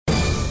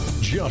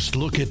Just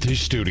look at this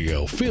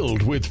studio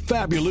filled with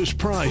fabulous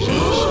prizes.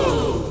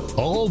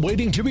 All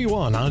waiting to be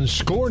won on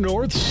Score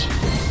North's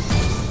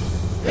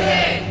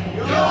Pick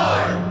Your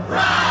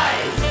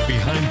Prize!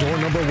 Behind door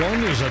number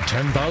 1 is a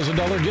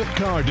 $10,000 gift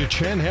card to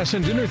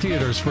Chanhassen Dinner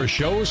Theaters for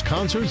shows,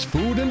 concerts,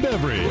 food, and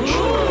beverage.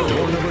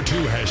 Door number 2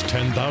 has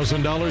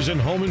 $10,000 in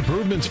home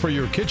improvements for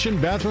your kitchen,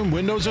 bathroom,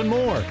 windows, and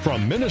more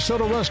from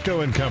Minnesota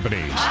Rusco and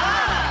Companies.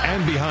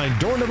 And behind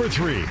door number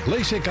 3,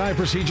 LASIK eye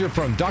procedure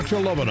from Dr.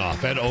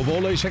 Lovenoff at Ovo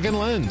LASIK and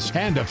Lens.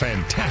 And a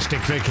fantastic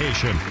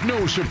vacation.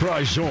 No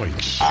surprise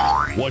zoinks.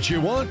 What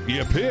you want,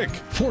 you pick.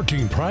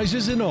 14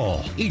 prizes in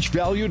all, each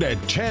valued at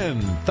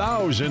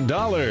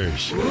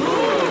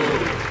 $10,000.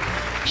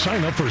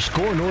 Sign up for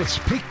Score North's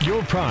Pick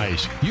Your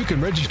Prize. You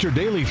can register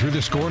daily through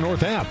the Score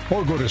North app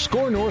or go to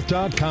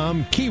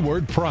scorenorth.com,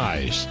 keyword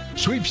prize.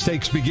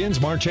 Sweepstakes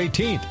begins March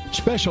 18th.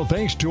 Special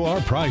thanks to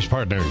our prize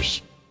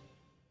partners.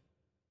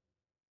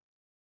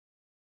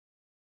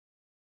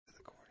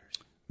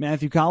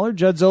 Matthew Collar,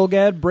 Judd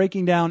Zolgad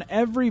breaking down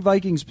every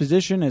Vikings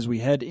position as we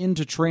head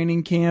into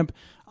training camp.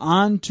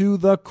 On to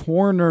the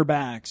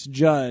cornerbacks,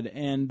 Judd.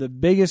 And the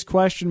biggest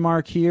question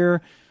mark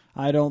here,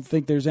 I don't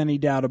think there's any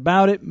doubt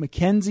about it,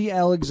 Mackensie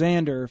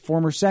Alexander,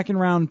 former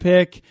second-round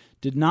pick,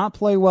 did not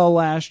play well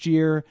last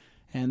year,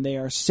 and they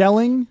are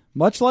selling,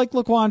 much like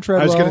Laquan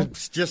Treadwell. I was going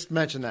to just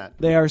mention that.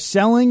 They are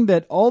selling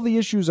that all the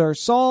issues are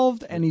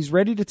solved, and he's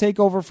ready to take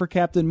over for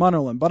Captain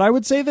Munnerlyn. But I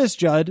would say this,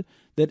 Judd,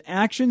 that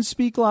actions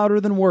speak louder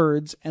than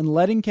words, and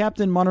letting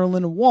Captain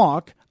Munnerlyn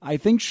walk, I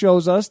think,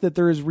 shows us that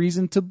there is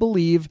reason to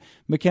believe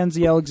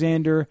Mackensie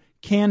Alexander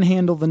can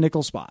handle the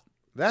nickel spot.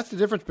 That's the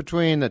difference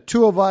between the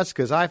two of us,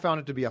 because I found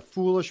it to be a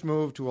foolish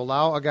move to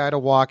allow a guy to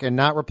walk and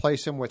not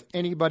replace him with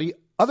anybody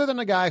other than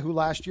a guy who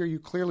last year you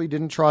clearly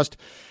didn't trust.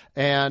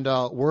 And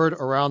word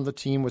around the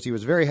team was he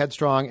was very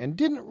headstrong and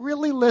didn't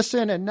really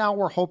listen, and now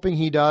we're hoping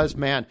he does.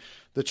 Man,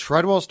 the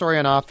Treadwell story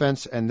on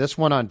offense and this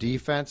one on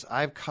defense,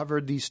 I've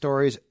covered these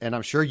stories, and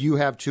I'm sure you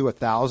have too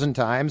 1,000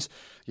 times.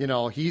 You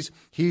know, he's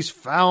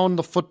found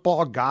the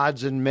football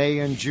gods in May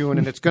and June,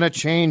 and it's going to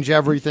change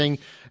everything.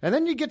 And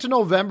then you get to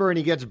November, and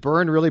he gets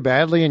burned really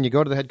badly, and you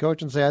go to the head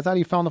coach and say, I thought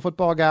he found the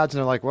football gods. And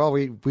they're like, well,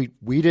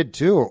 we did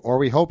too, or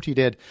we hoped he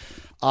did.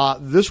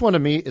 This one to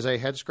me is a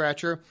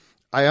head-scratcher.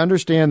 I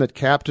understand that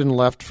Captain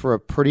left for a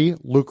pretty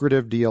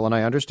lucrative deal, and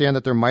I understand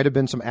that there might have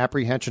been some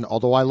apprehension,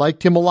 although I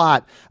liked him a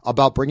lot,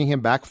 about bringing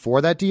him back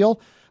for that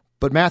deal.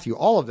 But, Matthew,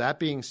 all of that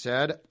being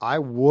said, I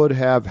would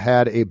have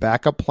had a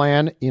backup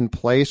plan in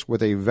place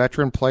with a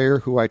veteran player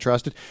who I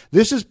trusted.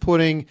 This is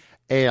putting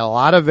a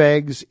lot of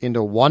eggs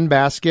into one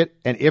basket,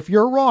 and if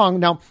you're wrong,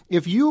 now,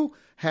 if you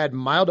had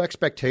mild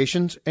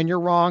expectations and you're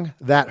wrong,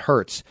 that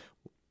hurts.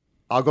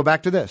 I'll go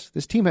back to this.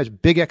 This team has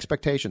big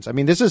expectations. I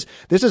mean, this is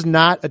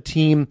not a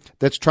team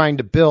that's trying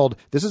to build.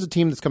 This is a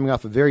team that's coming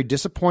off a very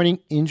disappointing,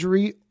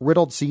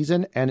 injury-riddled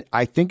season, and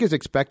I think is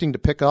expecting to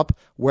pick up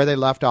where they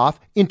left off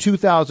in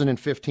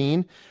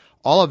 2015.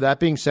 All of that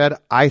being said,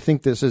 I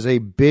think this is a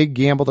big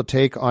gamble to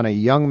take on a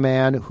young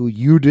man who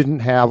you didn't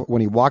have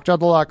when he walked out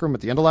of the locker room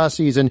at the end of last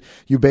season.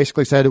 You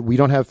basically said, we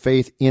don't have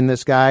faith in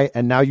this guy,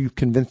 and now you've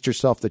convinced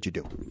yourself that you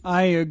do.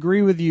 I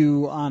agree with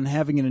you on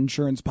having an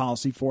insurance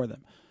policy for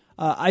them.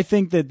 I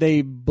think that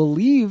they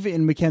believe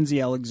in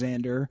Mackensie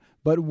Alexander,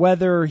 but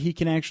whether he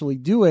can actually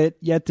do it,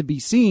 yet to be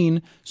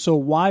seen. So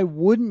why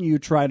wouldn't you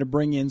try to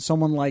bring in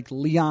someone like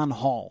Leon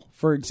Hall,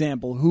 for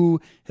example,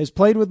 who has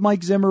played with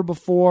Mike Zimmer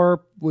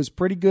before, was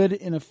pretty good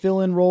in a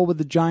fill-in role with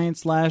the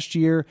Giants last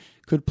year,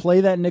 could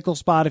play that nickel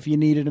spot if you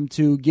needed him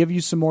to, give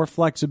you some more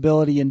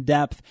flexibility and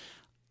depth.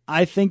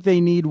 I think they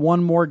need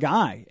one more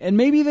guy, and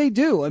maybe they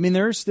do. I mean,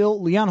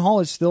 Leon Hall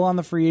is still on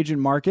the free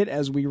agent market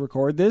as we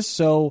record this,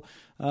 so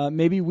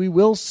maybe we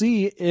will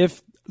see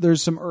if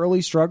there's some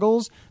early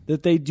struggles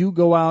that they do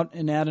go out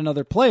and add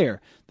another player.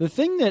 The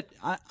thing that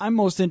I'm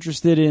most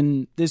interested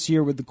in this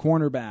year with the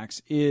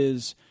cornerbacks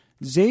is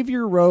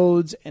Xavier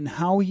Rhodes and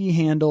how he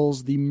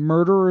handles the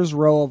murderer's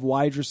row of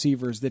wide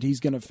receivers that he's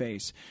going to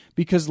face.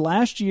 Because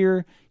last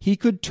year, he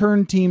could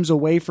turn teams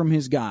away from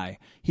his guy.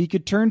 He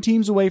could turn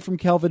teams away from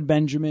Kelvin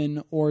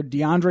Benjamin or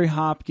DeAndre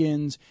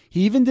Hopkins.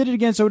 He even did it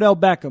against Odell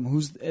Beckham,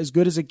 who's as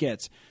good as it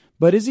gets.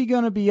 But is he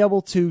going to be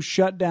able to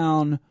shut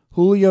down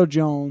Julio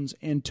Jones,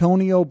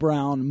 Antonio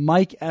Brown,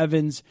 Mike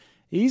Evans?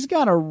 He's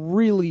got a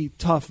really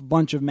tough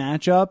bunch of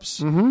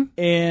matchups,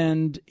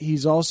 and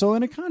he's also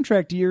in a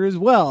contract year as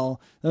well.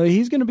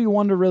 He's going to be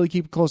one to really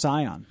keep a close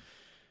eye on.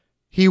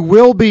 He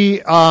will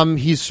be.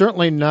 He's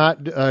certainly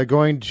not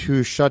going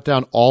to shut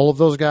down all of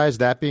those guys.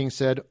 That being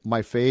said,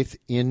 my faith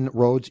in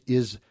Rhodes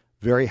is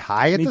very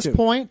high at this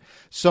point.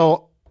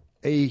 So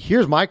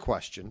here's my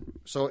question.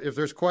 So if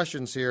there's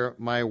questions here,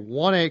 my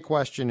 1A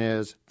question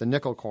is the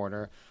nickel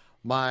corner.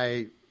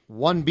 My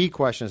 1B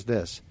question is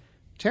this.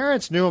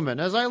 Terrence Newman,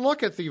 as I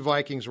look at the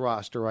Vikings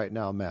roster right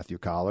now, Matthew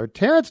Collard,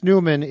 Terrence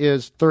Newman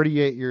is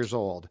 38 years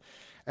old.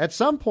 At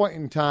some point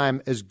in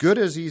time, as good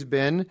as he's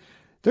been,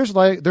 there's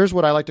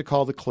what I like to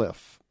call the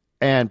cliff.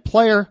 and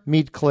player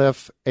meet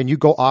cliff, and you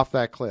go off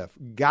that cliff.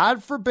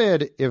 God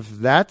forbid if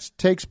that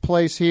takes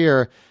place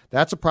here,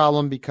 that's a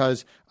problem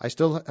because I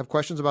still have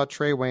questions about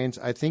Trae Waynes.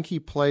 I think he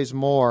plays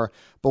more.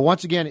 But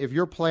once again, if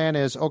your plan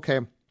is,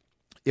 okay,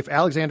 if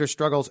Alexander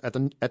struggles at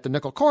the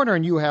nickel corner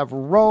and you have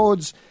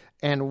Rhodes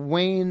and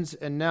Waynes,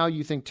 and now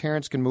you think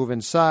Terrence can move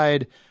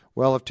inside,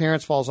 well, if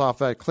Terrence falls off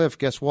that cliff,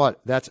 guess what?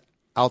 That's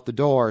out the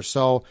door.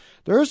 So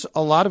there's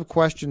a lot of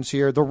questions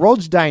here. The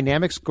Rhodes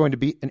dynamic's going to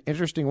be an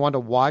interesting one to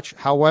watch.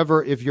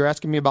 However, if you're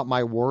asking me about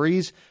my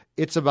worries,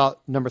 it's about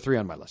number 3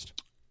 on my list.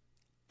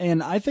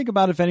 And I think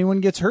about if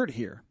anyone gets hurt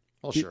here.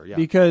 Well, sure, yeah.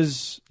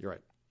 Because you're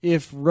right.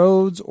 If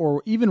Rhodes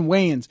or even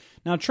Waynes,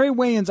 now Trae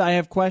Waynes I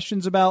have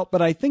questions about,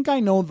 but I think I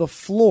know the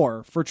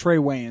floor for Trae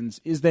Waynes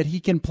is that he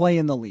can play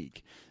in the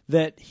league,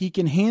 that he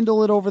can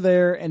handle it over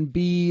there and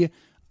be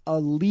a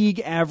league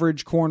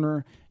average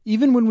corner.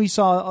 Even when we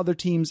saw other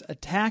teams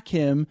attack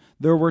him,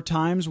 there were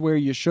times where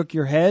you shook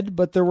your head,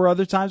 but there were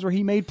other times where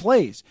he made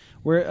plays.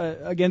 Where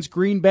against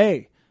Green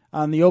Bay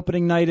on the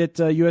opening night at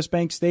US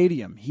Bank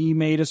Stadium, he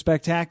made a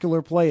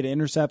spectacular play to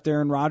intercept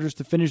Aaron Rodgers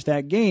to finish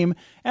that game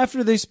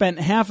after they spent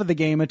half of the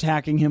game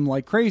attacking him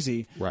like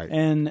crazy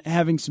and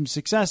having some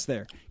success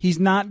there. He's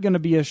not going to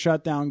be a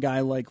shutdown guy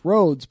like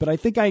Rhodes, but I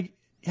think I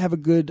have a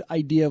good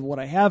idea of what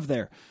I have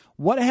there.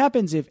 What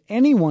happens if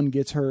anyone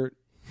gets hurt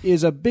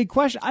is a big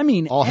question. I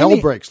mean, all hell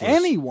breaks loose.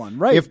 Anyone,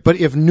 right? But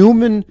if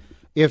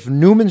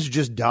Newman's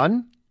just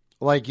done,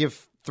 like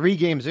if 3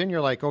 games in, you're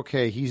like,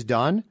 okay, he's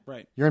done.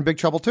 Right. You're in big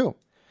trouble too.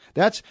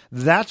 That's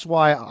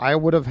why I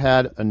would have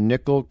had a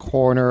nickel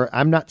corner.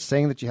 I'm not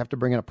saying that you have to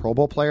bring in a Pro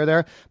Bowl player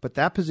there, but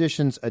that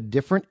position's a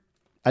different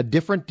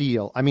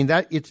deal. I mean,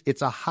 that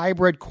it's a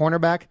hybrid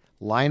cornerback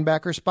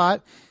linebacker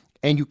spot.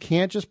 And you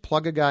can't just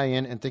plug a guy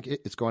in and think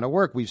it's going to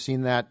work. We've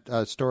seen that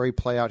story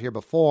play out here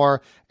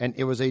before, and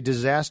it was a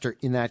disaster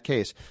in that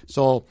case.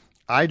 So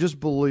I just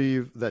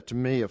believe that, to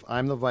me, if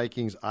I'm the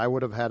Vikings, I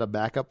would have had a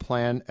backup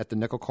plan at the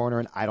nickel corner,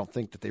 and I don't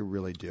think that they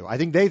really do. I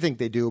think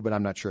they do, but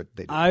I'm not sure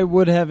they do. I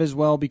would have as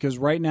well, because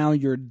right now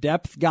your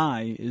depth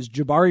guy is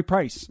Jabari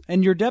Price,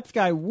 and your depth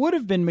guy would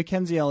have been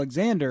Mackenzie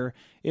Alexander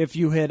if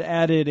you had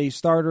added a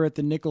starter at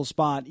the nickel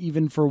spot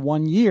even for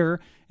 1 year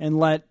and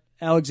let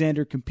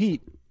Alexander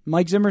compete.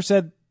 Mike Zimmer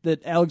said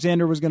that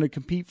Alexander was going to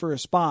compete for a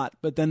spot,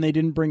 but then they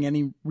didn't bring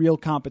any real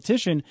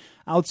competition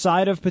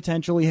outside of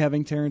potentially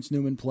having Terrence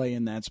Newman play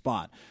in that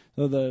spot.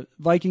 So the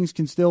Vikings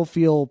can still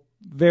feel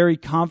very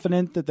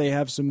confident that they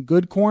have some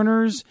good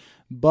corners,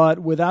 but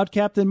without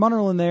Captain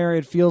Munnerlyn there,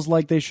 it feels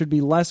like they should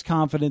be less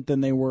confident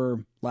than they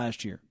were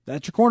last year.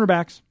 That's your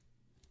cornerbacks.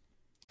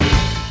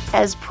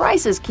 As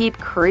prices keep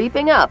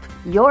creeping up,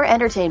 your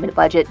entertainment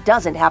budget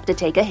doesn't have to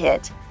take a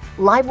hit.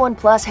 Live One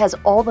Plus has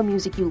all the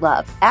music you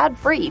love,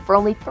 ad-free for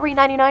only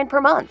 $3.99 per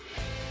month.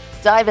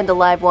 Dive into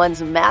Live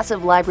One's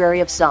massive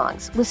library of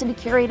songs, listen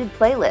to curated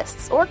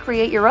playlists, or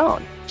create your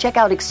own. Check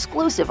out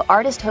exclusive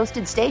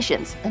artist-hosted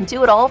stations, and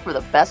do it all for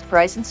the best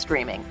price in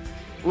streaming.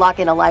 Lock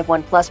in a Live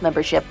One Plus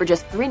membership for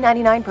just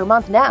 $3.99 per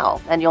month now,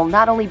 and you'll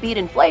not only beat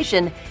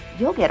inflation,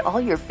 you'll get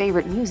all your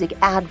favorite music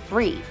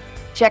ad-free.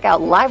 Check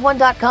out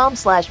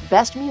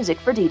liveone.com/bestmusic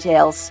for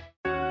details.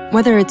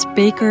 Whether it's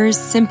Baker's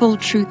Simple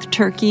Truth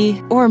Turkey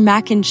or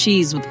mac and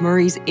cheese with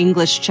Murray's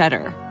English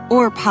Cheddar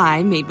or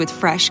pie made with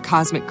fresh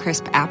Cosmic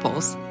Crisp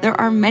apples, there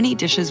are many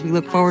dishes we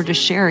look forward to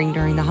sharing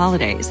during the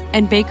holidays.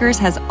 And Baker's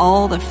has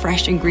all the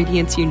fresh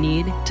ingredients you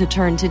need to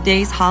turn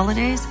today's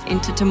holidays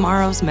into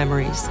tomorrow's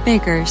memories.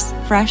 Baker's,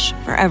 fresh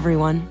for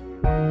everyone.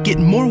 Get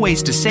more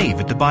ways to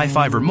save at the Buy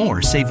 5 or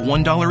More Save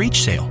 $1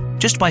 each sale.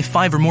 Just buy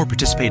 5 or more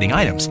participating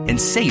items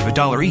and save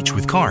 $1 each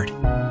with card.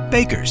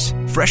 Baker's,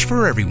 fresh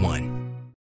for everyone.